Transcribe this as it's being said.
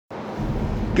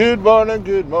Good morning,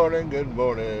 good morning, good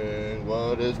morning.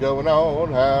 What is going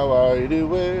on? How are you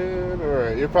doing?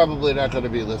 Alright, you're probably not going to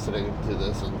be listening to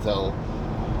this until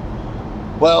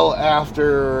well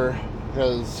after,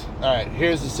 because, alright,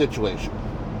 here's the situation.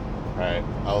 Alright,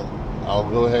 I'll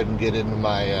go ahead and get into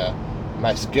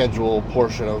my schedule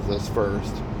portion of this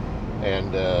first,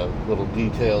 and little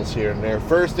details here and there.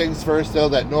 First things first, though,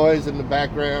 that noise in the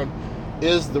background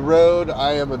is the road.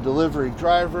 I am a delivery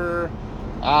driver.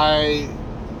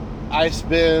 I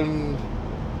spend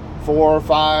 4,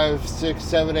 5, 6,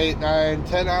 7, 8, 9,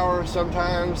 10 hours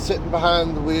sometimes sitting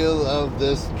behind the wheel of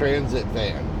this transit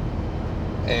van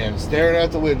and staring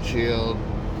at the windshield.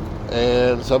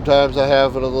 And sometimes I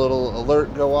have a little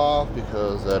alert go off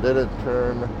because I didn't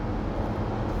turn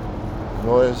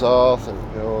noise off.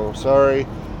 And go, sorry.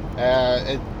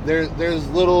 There's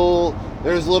little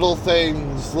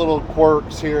things, little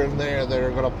quirks here and there that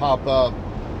are going to pop up.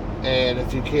 And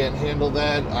if you can't handle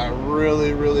that, I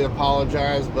really, really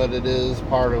apologize, but it is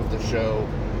part of the show.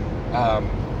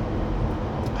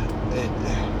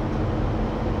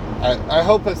 I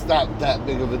hope it's not that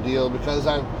big of a deal, because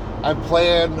I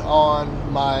plan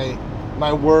on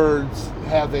my words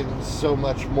having so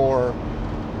much more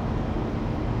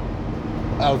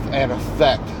of an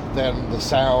effect than the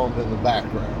sound in the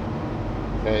background.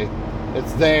 Okay,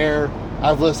 it's there.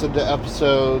 I've listened to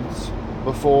episodes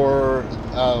before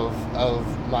of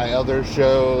my other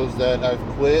shows that I've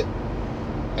quit,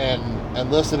 and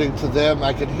listening to them,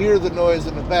 I can hear the noise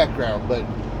in the background, but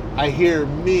I hear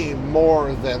me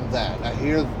more than that. I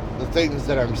hear the things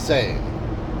that I'm saying.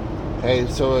 Okay,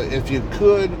 so if you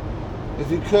could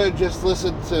just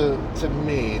listen to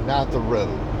me, not the road.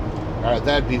 All right,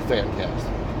 that'd be fantastic.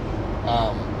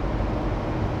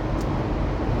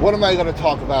 What am I going to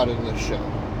talk about in this show?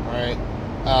 All right.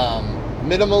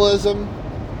 Minimalism,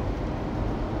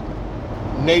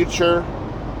 nature,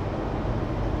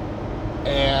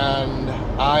 and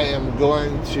I am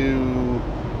going to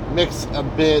mix a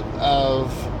bit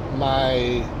of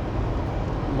my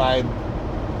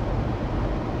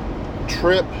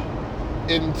trip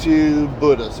into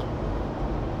Buddhism.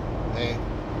 Okay?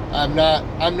 I'm not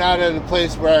at a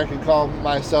place where I can call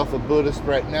myself a Buddhist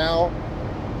right now.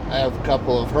 I have a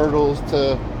couple of hurdles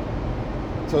to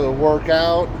work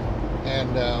out,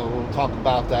 and we'll talk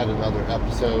about that in other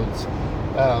episodes.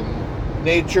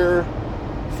 Nature,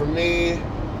 for me,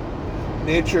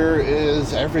 nature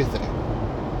is everything.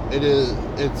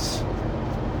 It's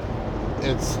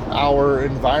our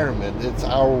environment. It's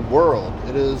our world.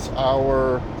 It is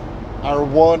our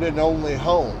one and only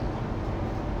home.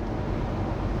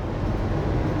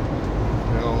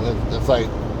 You know,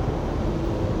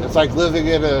 it's like living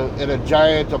in a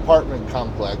giant apartment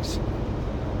complex.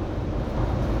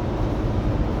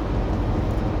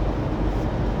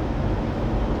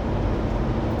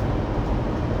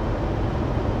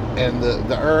 And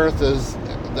the earth is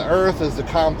the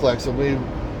complex, and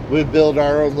we build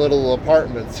our own little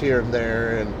apartments here and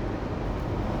there, and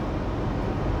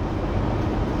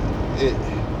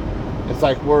it's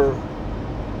like we're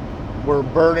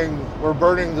burning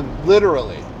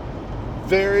literally,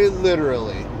 very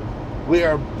literally, we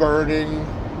are burning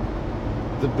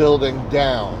the building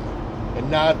down, and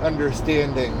not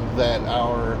understanding that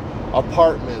our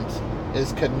apartment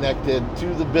is connected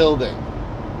to the building.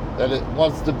 That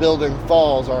once the building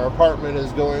falls, our apartment is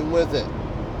going with it.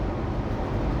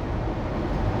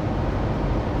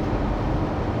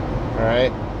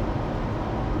 Alright?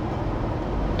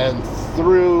 And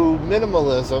through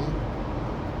minimalism,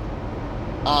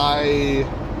 I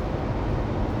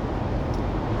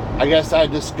guess I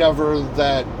discovered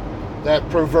that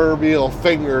proverbial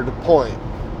finger to point.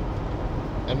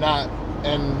 And not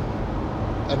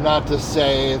to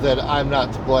say that I'm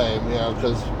not to blame,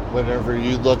 because whenever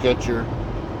you look at your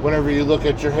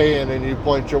hand and you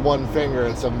point your one finger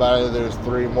at somebody, there's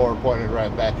 3 more pointed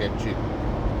right back at you.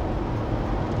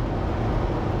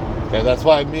 Okay, that's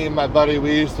why me and my buddy,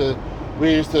 we used to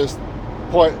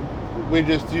point. We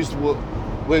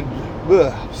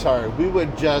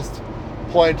would just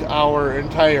point our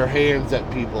entire hands at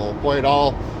people, point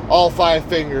all 5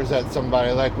 fingers at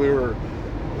somebody, like we were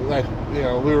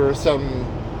some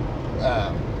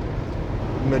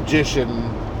magician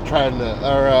trying to,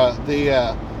 or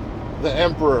the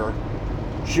emperor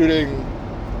shooting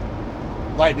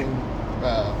lightning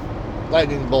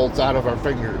bolts out of our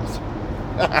fingers.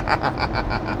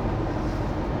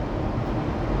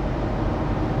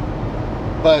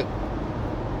 But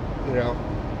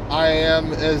I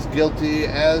am as guilty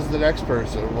as the next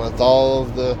person with all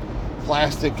of the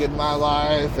plastic in my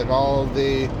life and all of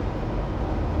the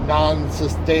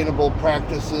non-sustainable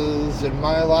practices in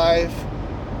my life,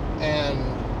 and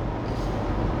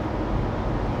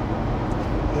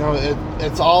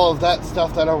it's all of that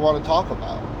stuff that I want to talk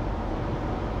about.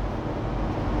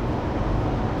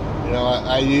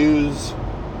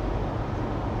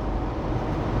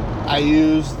 I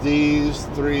use these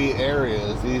three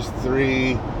areas, these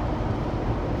three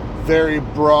very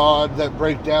broad that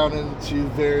break down into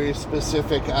very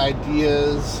specific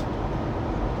ideas.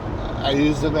 I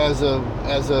use them as a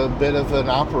bit of an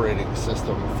operating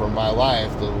system for my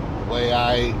life, the way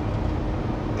I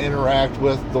interact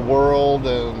with the world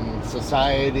and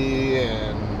society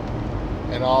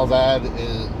and all that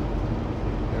is,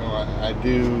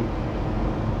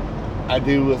 I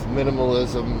do with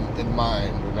minimalism in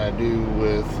mind, and I do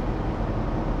with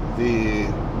the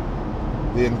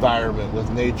environment, with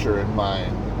nature in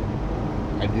mind.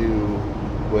 I do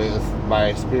with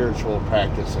my spiritual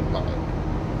practice in mind.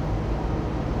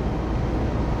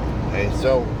 Okay,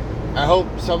 so I hope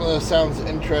some of this sounds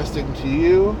interesting to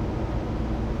you.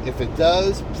 If it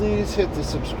does, please hit the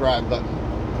subscribe button.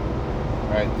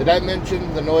 Alright, did I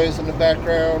mention the noise in the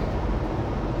background?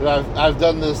 I've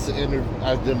done this introduction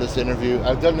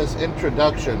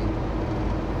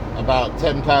about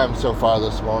 10 times so far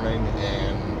this morning,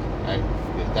 and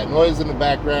that noise in the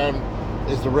background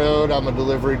is the road. I'm a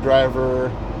delivery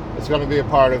driver. It's going to be a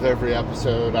part of every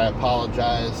episode. I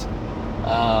apologize.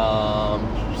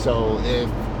 So if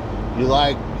you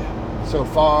like so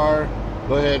far,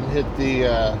 go ahead and hit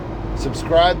the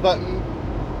subscribe button.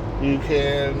 You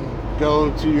can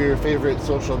go to your favorite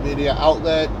social media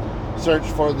outlet, search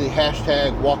for the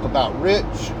hashtag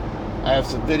WalkaboutRich. I have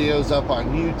some videos up on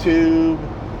YouTube.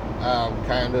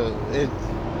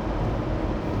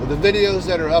 The videos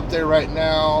that are up there right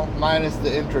now, minus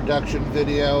the introduction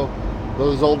video,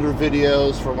 those older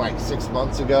videos from like 6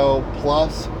 months ago,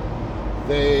 plus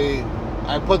I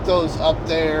put those up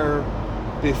there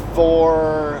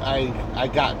before I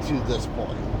got to this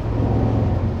point.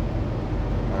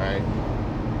 Alright.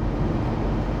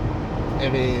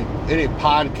 Any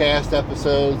podcast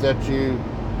episodes that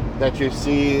you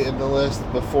see in the list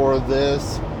before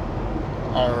this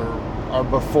are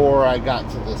before I got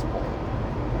to this point.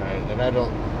 Right? And I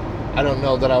don't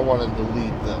know that I want to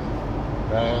delete them.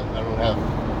 Right? I don't have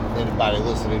anybody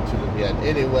listening to them yet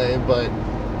anyway, but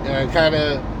it kind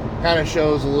of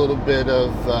shows a little bit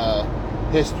of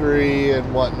history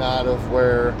and whatnot of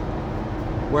where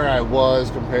I was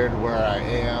compared to where I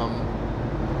am.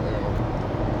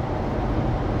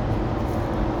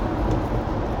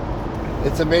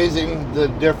 It's amazing the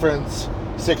difference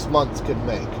 6 months can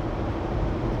make.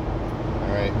 All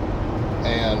right,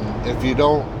 and if you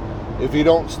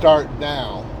don't start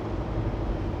now,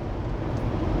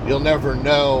 you'll never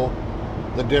know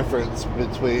the difference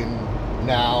between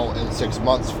now and 6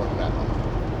 months from now,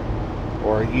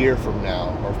 or a year from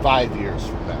now, or 5 years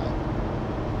from now.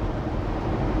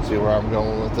 See where I'm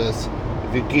going with this?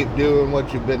 If you keep doing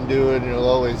what you've been doing, you'll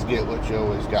always get what you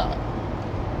always got.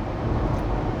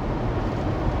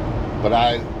 But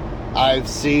I've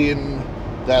seen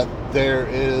that there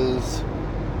is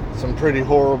some pretty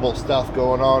horrible stuff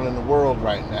going on in the world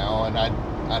right now, and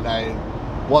I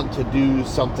want to do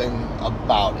something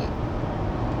about it.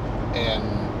 And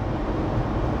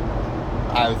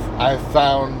I've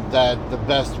found that the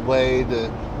best way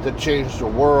to change the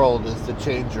world is to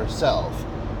change yourself.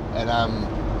 And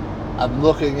I'm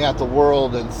looking at the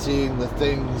world and seeing the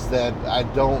things that I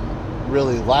don't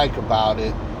really like about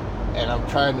it, and I'm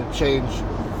trying to change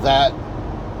that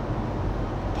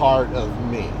part of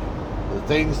me. The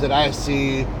things that I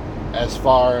see as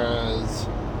far as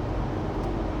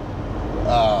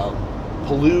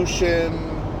pollution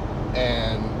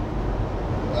and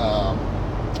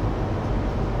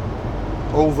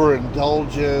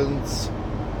overindulgence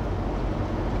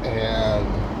and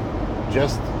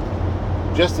just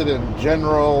in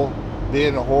general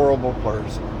being a horrible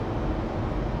person.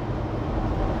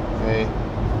 Okay?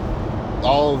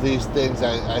 All of these things,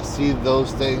 I see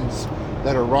those things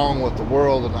that are wrong with the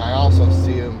world, and I also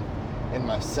see them in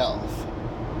myself.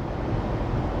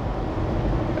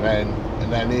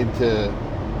 And I need to,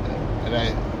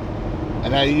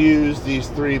 and I use these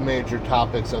three major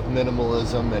topics of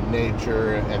minimalism and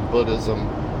nature and Buddhism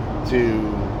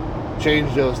to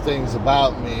change those things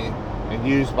about me, and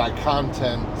use my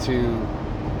content to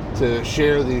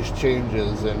share these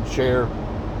changes and share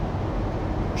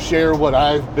what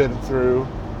I've been through,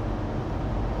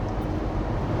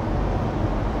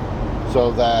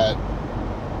 so that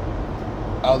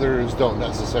others don't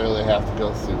necessarily have to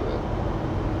go through it,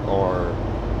 or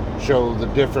show the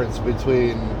difference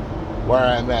between where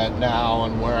I'm at now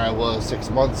and where I was 6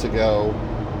 months ago,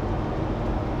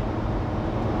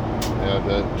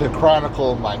 to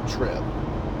chronicle my trip.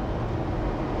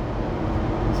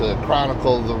 to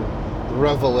chronicle the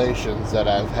revelations that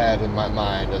I've had in my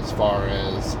mind as far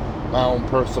as my own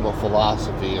personal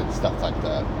philosophy and stuff like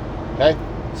that. Okay?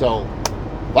 So,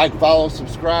 like, follow,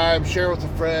 subscribe, share with a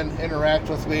friend, interact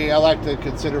with me. I like to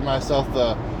consider myself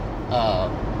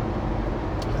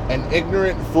an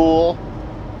ignorant fool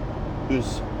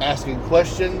who's asking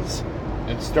questions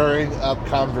and stirring up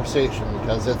conversation,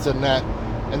 because it's in that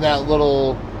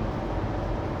little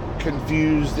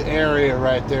confused area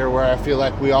right there where I feel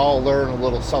like we all learn a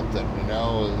little something,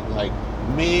 like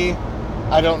me,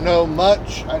 I don't know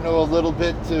much. I know a little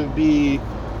bit to be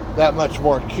that much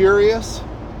more curious,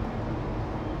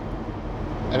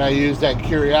 and I use that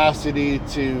curiosity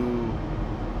to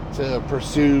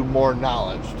pursue more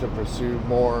knowledge, to pursue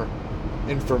more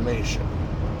information.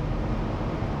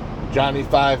 Johnny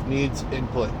 5 needs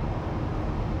input,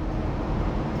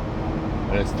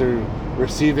 and it's through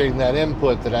receiving that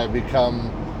input that I become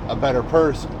a better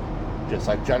person, just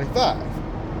like Johnny 5.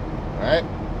 Right?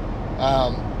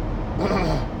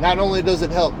 Not only does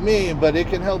it help me, but it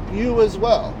can help you as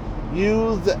well.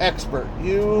 You, the expert,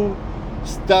 you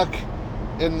stuck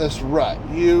in this rut,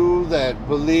 you that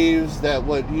believes that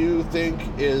what you think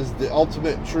is the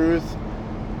ultimate truth.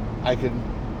 I can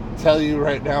tell you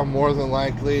right now, more than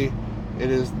likely, it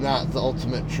is not the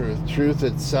ultimate truth. Truth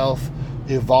itself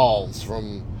evolves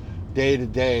from day to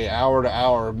day, hour to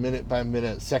hour, minute by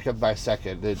minute, second by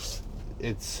second.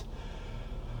 It's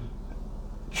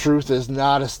truth is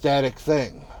not a static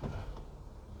thing.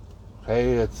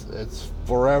 Okay, it's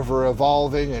forever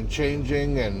evolving and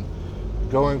changing and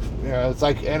going. It's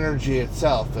like energy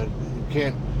itself. You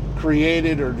can't create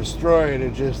it or destroy it.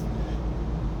 It just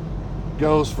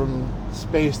goes from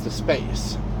space to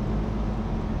space.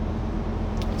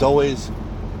 It's always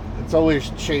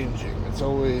changing.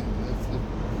 All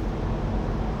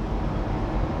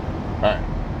right,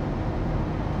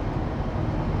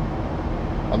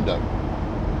 I'm done.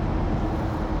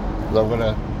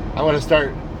 I'm gonna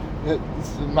start.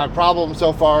 My problem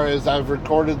so far is I've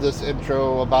recorded this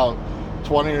intro about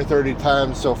 20 or 30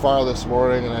 times so far this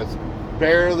morning, and it's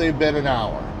barely been an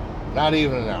hour. Not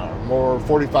even an hour. More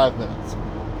 45 minutes.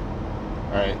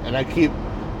 All right, and I keep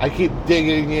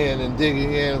digging in.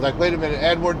 It's like, wait a minute,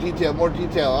 add more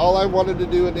detail. All I wanted to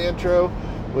do in the intro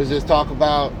was just talk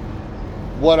about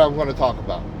what I'm going to talk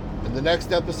about. In the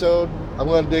next episode, I'm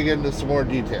going to dig into some more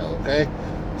detail, okay?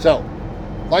 So,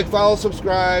 like, follow,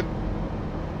 subscribe,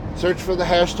 search for the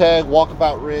hashtag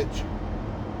WalkaboutRich,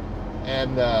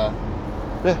 and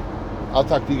I'll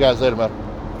talk to you guys later, man.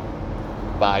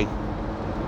 Bye.